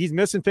agree with you. He's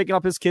missing picking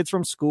up his kids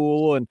from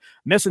school and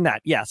missing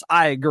that. Yes,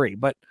 I agree.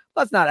 But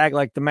let's not act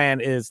like the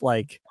man is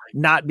like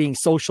not being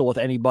social with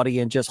anybody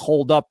and just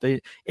hold up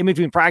in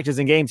between practice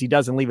and games. He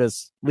doesn't leave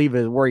his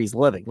where he's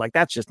living. Like,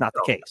 that's just not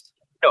the case.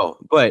 No,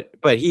 but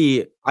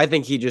I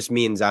think he just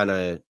means on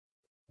a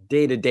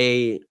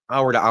day-to-day,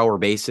 hour-to-hour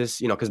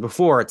basis, because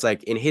before it's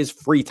like in his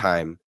free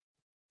time,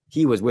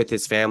 he was with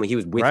his family. He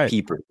was with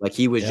people. Like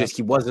he was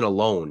he wasn't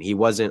alone. He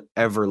wasn't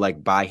ever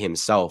like by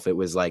himself. It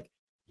was like,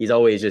 he's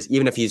always just,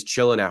 even if he's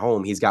chilling at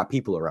home, he's got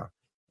people around.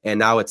 And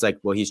now it's like,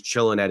 well, he's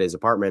chilling at his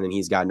apartment and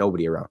he's got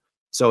nobody around.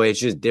 So it's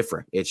just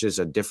different. It's just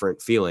a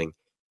different feeling.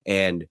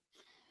 And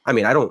I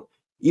mean,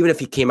 even if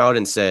he came out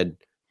and said,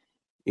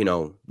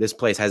 this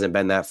place hasn't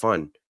been that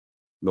fun,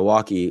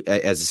 Milwaukee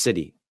as a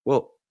city.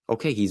 Well,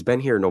 okay, he's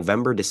been here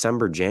November,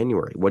 December,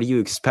 January. What do you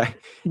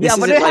expect? Yeah,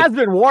 but it has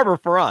been warmer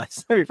for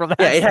us. I mean, from that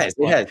it has.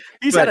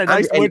 He's had a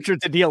nice winter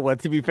to deal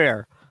with, to be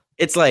fair.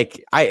 It's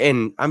like,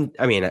 again, I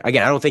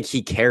don't think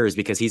he cares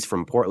because he's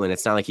from Portland.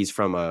 It's not like he's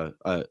from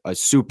a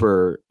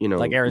super,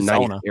 like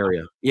Arizona nice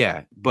area.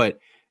 Yeah. But,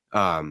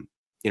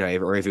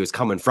 if he was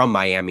coming from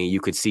Miami, you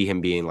could see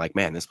him being like,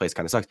 man, this place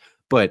kind of sucks.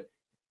 But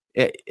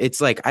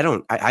it's like, I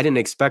didn't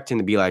expect him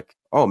to be like,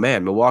 oh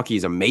man, Milwaukee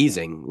is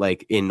amazing.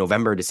 Like in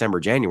November, December,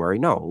 January.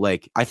 No,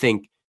 like, I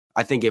think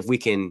if we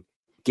can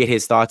get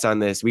his thoughts on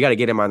this, we got to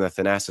get him on the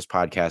Thanasis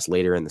podcast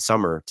later in the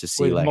summer to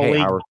see like, Malik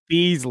hey,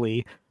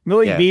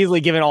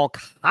 Beasley giving all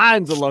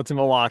kinds of love to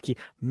Milwaukee.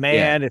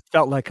 Man, it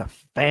felt like a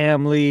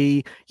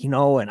family,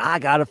 and I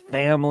got a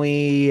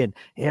family, and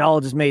it all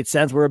just made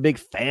sense. We're a big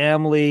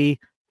family.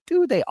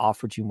 Dude, they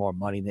offered you more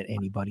money than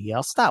anybody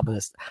else. Stop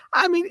this.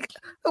 I mean,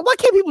 why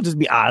can't people just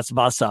be honest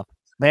about stuff?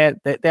 Man,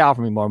 they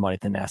offered me more money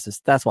than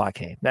Thanasis. That's why I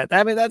came. That's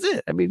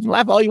it. I mean,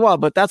 laugh all you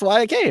want, but that's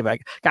why I came. I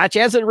got a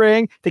chance at the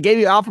ring.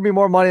 They offered me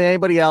more money than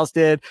anybody else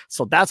did.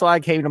 So that's why I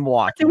came to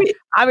Milwaukee.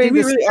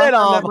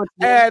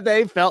 And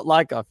they felt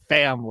like a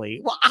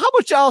family. Well, how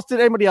much else did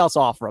anybody else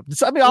offer up? Did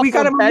somebody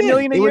offer him $10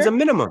 million a year?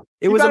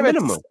 It was a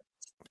minimum.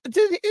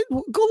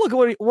 Go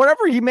look at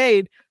whatever he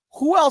made.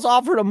 Who else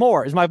offered him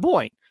more is my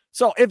point.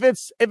 So if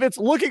it's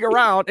looking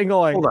around and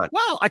going,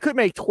 wow, I could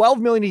make $12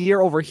 million a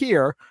year over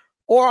here,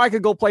 or I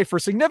could go play for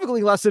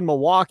significantly less in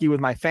Milwaukee with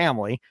my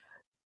family.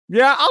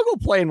 Yeah, I'll go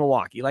play in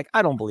Milwaukee. Like,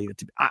 I don't believe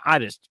it. I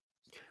just.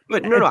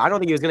 But no, I don't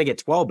think he was going to get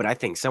 12, but I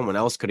think someone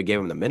else could have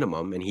given him the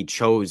minimum, and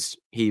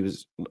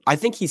I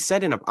think he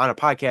said on a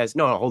podcast.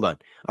 No, hold on.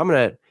 I'm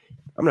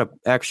gonna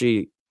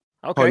actually.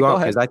 Okay, go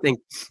ahead.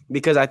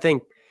 Because I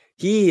think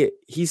he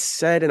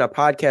said in a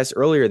podcast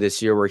earlier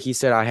this year where he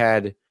said I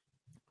had.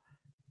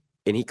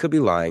 And he could be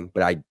lying,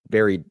 but I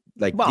very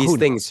these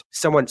things.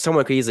 Someone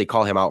could easily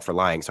call him out for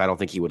lying, so I don't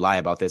think he would lie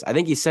about this. I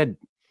think he said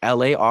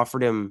LA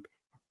offered him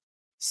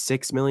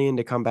 $6 million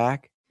to come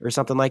back or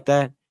something like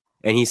that,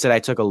 and he said I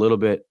took a little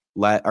bit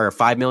or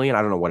 $5 million.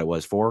 I don't know what it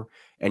was for,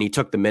 and he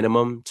took the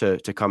minimum to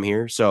come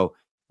here. So,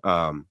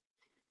 again,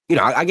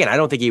 I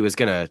don't think he was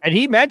gonna. And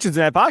he mentions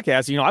in that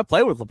podcast, I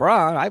play with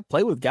LeBron, I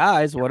play with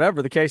guys,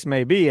 whatever the case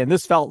may be, and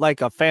this felt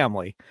like a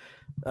family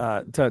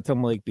to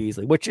Malik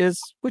Beasley, which is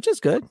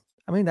good.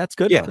 I mean, that's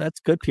good. Yeah. That's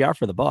good PR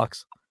for the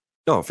Bucks.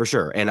 No, for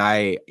sure. And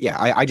I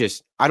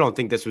don't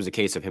think this was a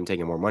case of him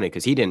taking more money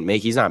because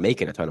he's not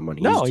making a ton of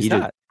money. No, he's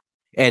not.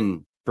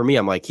 And for me,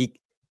 I'm like, if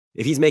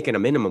he's making a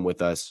minimum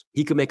with us,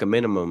 he could make a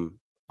minimum.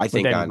 I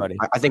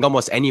think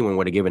almost anyone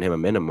would have given him a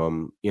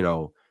minimum,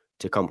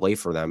 to come play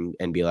for them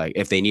and be like,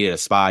 if they needed a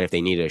spot, if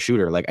they needed a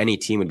shooter, like any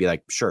team would be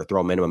like, sure,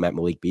 throw a minimum at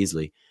Malik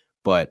Beasley.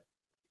 But,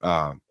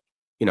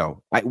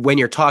 when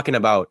you're talking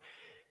about,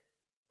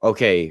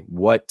 okay,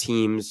 what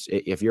teams,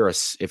 if you're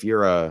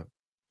a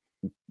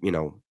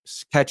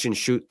catch and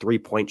shoot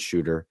 3-point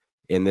shooter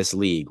in this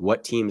league,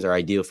 what teams are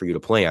ideal for you to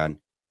play on?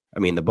 I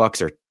mean, the Bucks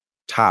are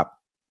top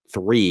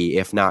 3,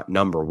 if not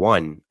number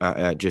 1,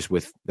 just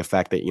with the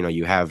fact that,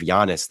 you have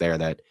Giannis there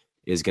that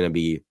is going to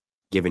be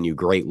giving you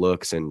great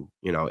looks and,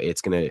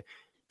 it's going to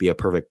be a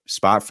perfect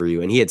spot for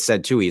you. And he had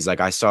said too, he's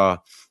like, I saw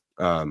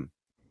the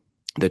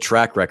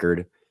track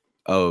record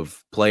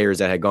of players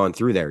that had gone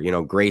through there,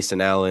 Grayson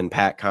Allen,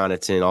 Pat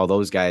Connaughton, all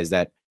those guys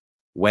that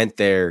went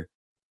there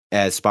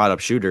as spot up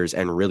shooters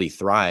and really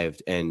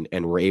thrived and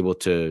were able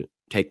to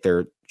take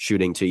their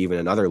shooting to even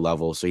another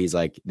level. So he's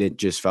like, it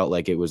just felt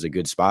like it was a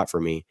good spot for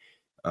me.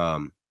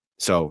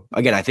 So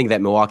again, I think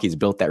that Milwaukee's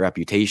built that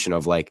reputation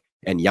of like,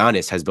 and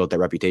Giannis has built that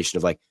reputation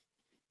of like,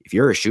 if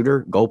you're a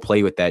shooter, go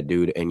play with that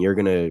dude and you're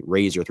going to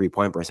raise your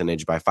 3-point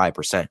percentage by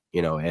 5%,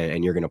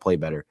 and you're going to play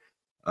better.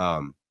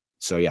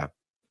 So yeah.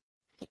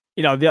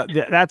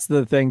 That's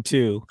the thing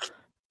too.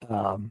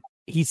 And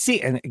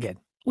again,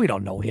 we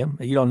don't know him.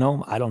 You don't know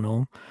him. I don't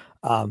know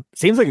him.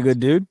 Seems like a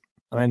good dude.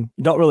 I mean,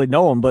 you don't really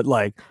know him, but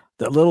like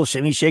the little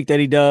shimmy shake that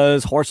he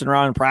does, horsing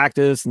around in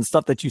practice and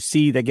stuff that you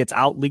see that gets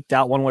leaked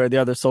out one way or the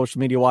other, social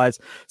media wise,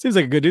 seems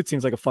like a good dude.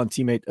 Seems like a fun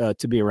teammate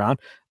to be around.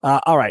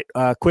 All right.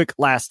 Quick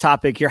last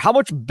topic here. How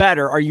much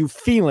better are you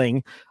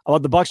feeling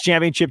about the Bucks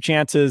championship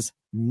chances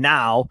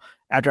now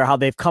after how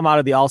they've come out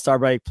of the All-Star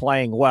break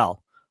playing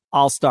well?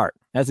 I'll start.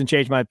 Hasn't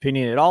changed my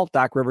opinion at all.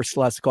 Doc Rivers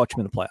still has to coach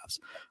him in the playoffs.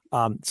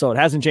 So it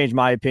hasn't changed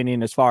my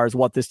opinion as far as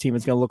what this team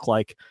is going to look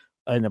like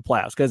in the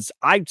playoffs. Because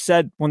I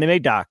said when they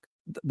made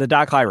the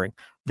Doc hiring,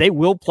 they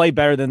will play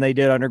better than they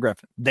did under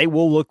Griffin. They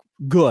will look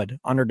good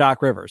under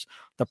Doc Rivers.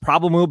 The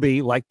problem will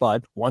be, like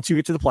Bud, once you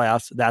get to the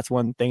playoffs, that's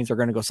when things are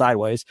going to go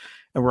sideways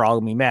and we're all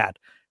going to be mad.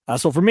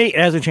 So for me, it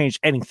hasn't changed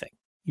anything.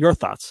 Your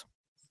thoughts?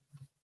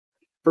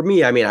 For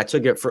me, I mean,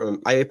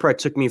 it probably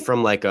took me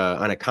from like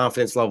on a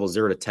confidence level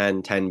 0 to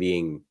 10, 10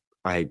 being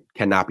I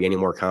cannot be any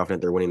more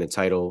confident they're winning the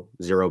title,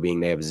 0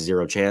 being they have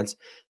 0 chance.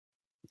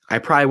 I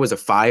probably was a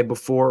 5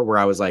 before where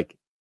I was like,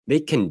 they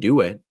can do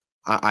it.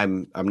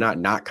 I'm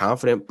not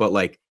confident, but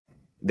like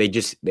they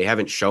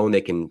haven't shown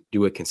they can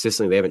do it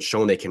consistently. They haven't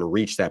shown they can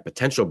reach that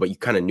potential, but you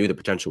kind of knew the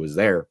potential was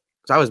there.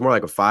 So I was more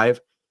like a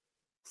 5.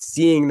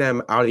 Seeing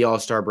them out of the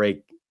All-Star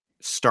break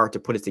start to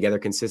put it together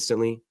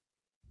consistently,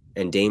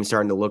 and Dame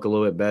starting to look a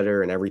little bit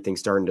better and everything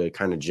starting to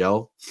kind of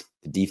gel,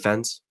 the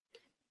defense.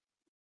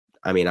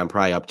 I mean, I'm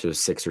probably up to a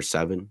 6 or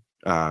 7,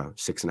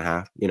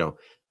 6.5.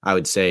 I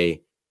would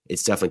say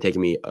it's definitely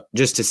taken me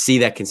just to see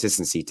that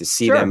consistency, to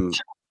see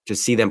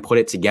them put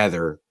it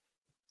together.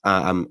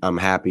 I'm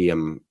happy.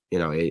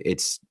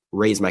 It's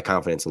raised my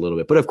confidence a little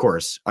bit, but of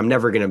course I'm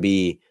never going to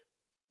be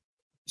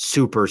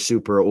super,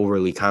 super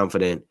overly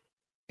confident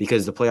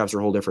because the playoffs are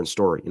a whole different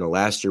story.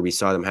 Last year we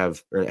saw them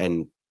have,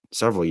 and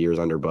several years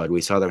under Bud,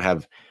 we saw them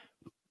have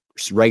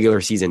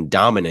regular season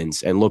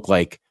dominance and look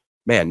like,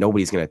 man,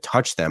 nobody's going to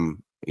touch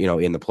them,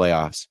 in the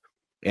playoffs,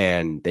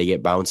 and they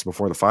get bounced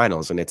before the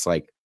finals. And it's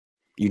like,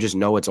 you just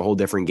know it's a whole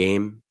different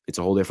game. It's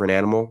a whole different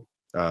animal.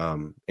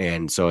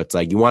 And so it's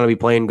like, you want to be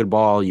playing good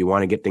ball. You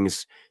want to get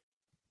things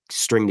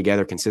string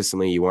together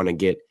consistently. You want to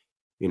get,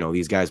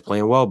 these guys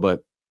playing well,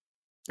 but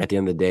at the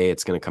end of the day,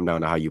 it's going to come down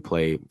to how you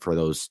play for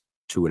those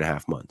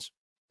 2.5 months.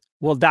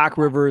 Will Doc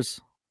Rivers,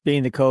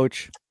 being the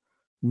coach,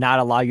 not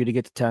allow you to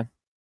get to 10?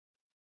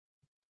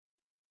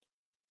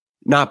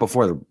 Not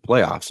before the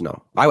playoffs,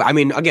 no. I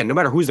mean, again, no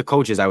matter who's the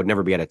coaches, I would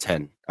never be at a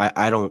 10.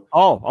 I don't.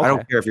 Oh, okay. I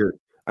don't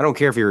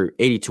care if you're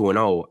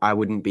 82-0. I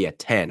wouldn't be a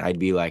 10. I'd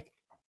be like,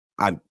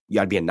 I'd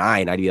be a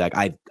 9. I'd be like,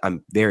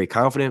 I'm very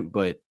confident,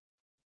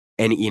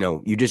 and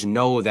you just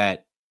know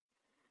that,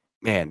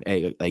 man,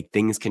 like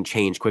things can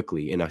change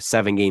quickly in a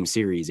 7-game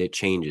series. It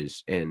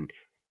changes, and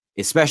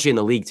especially in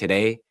the league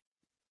today,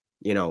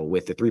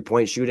 with the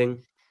 3-point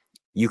shooting,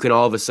 you can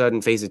all of a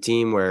sudden face a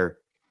team where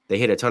they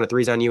hit a ton of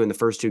threes on you in the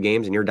first 2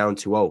 games and you're down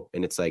 2-0.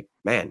 And it's like,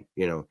 man,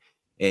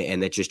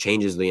 and that just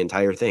changes the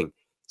entire thing.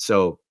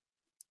 So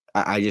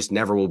I just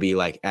never will be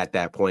like at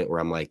that point where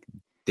I'm like,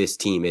 this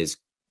team is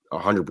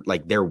 100,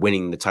 like they're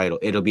winning the title.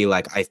 It'll be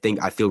like, I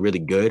feel really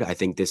good. I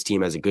think this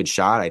team has a good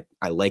shot.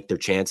 I like their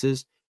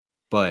chances,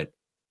 but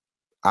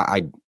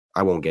I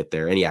won't get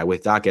there. And yeah,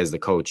 with Doc as the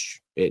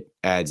coach, it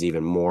adds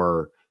even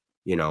more,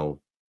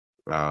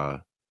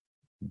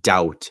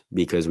 doubt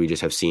because we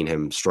just have seen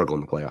him struggle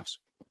in the playoffs.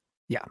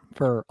 Yeah,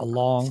 for a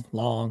long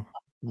time.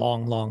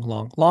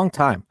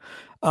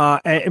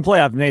 And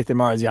playoff Nathan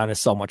Marzian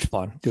is so much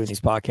fun doing these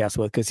podcasts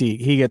with, because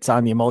he gets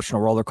on the emotional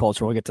roller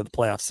coaster when we get to the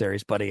playoff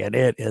series, buddy, and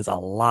it is a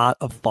lot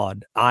of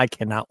fun. I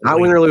cannot wait. Not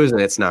when they're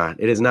losing. It's not.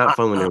 It is not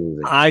fun when they're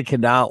losing. I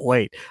cannot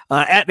wait.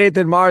 At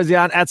Nathan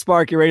Marzian, at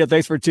Sparky Radio,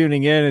 thanks for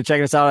tuning in and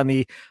checking us out on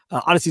the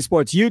Odyssey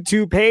Sports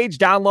YouTube page.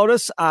 Download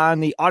us on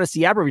the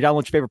Odyssey app, or you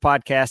download your favorite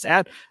podcast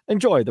app.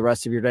 Enjoy the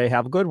rest of your day.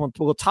 Have a good one.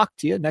 We'll talk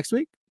to you next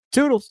week.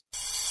 Toodles.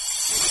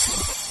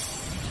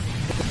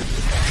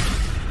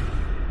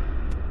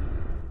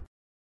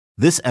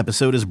 This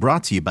episode is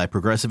brought to you by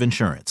Progressive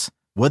Insurance.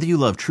 Whether you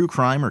love true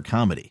crime or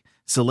comedy,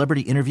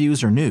 celebrity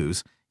interviews or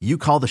news, you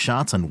call the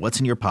shots on what's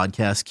in your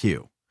podcast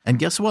queue. And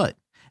guess what?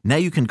 Now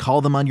you can call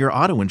them on your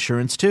auto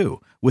insurance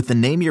too, with the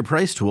Name Your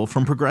Price tool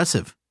from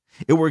Progressive.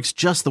 It works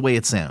just the way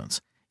it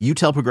sounds. You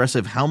tell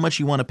Progressive how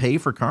much you want to pay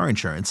for car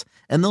insurance,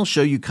 and they'll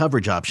show you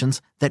coverage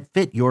options that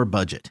fit your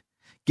budget.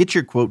 Get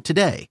your quote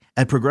today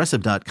at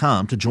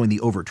Progressive.com to join the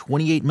over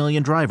 28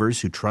 million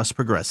drivers who trust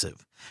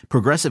Progressive.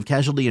 Progressive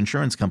Casualty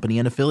Insurance Company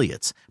and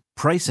Affiliates.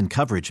 Price and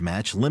coverage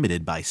match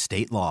limited by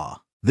state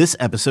law. This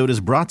episode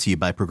is brought to you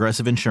by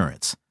Progressive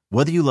Insurance.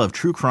 Whether you love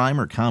true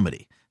crime or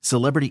comedy,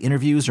 celebrity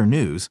interviews or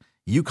news,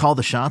 you call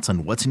the shots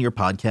on what's in your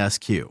podcast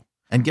queue.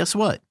 And guess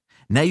what?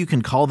 Now you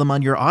can call them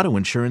on your auto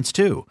insurance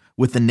too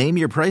with the Name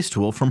Your Price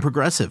tool from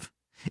Progressive.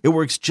 It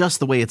works just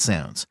the way it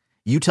sounds.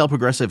 You tell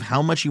Progressive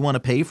how much you want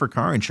to pay for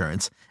car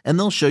insurance, and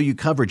they'll show you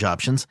coverage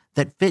options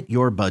that fit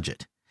your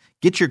budget.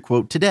 Get your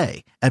quote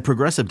today at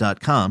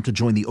Progressive.com to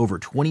join the over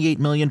 28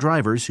 million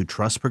drivers who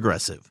trust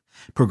Progressive.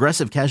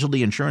 Progressive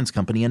Casualty Insurance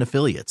Company and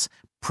Affiliates.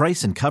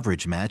 Price and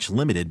coverage match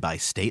limited by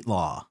state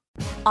law.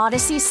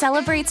 Odyssey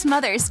celebrates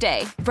Mother's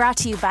Day, brought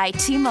to you by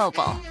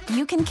T-Mobile.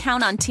 You can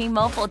count on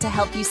T-Mobile to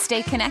help you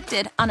stay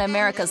connected on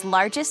America's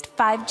largest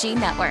 5G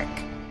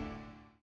network.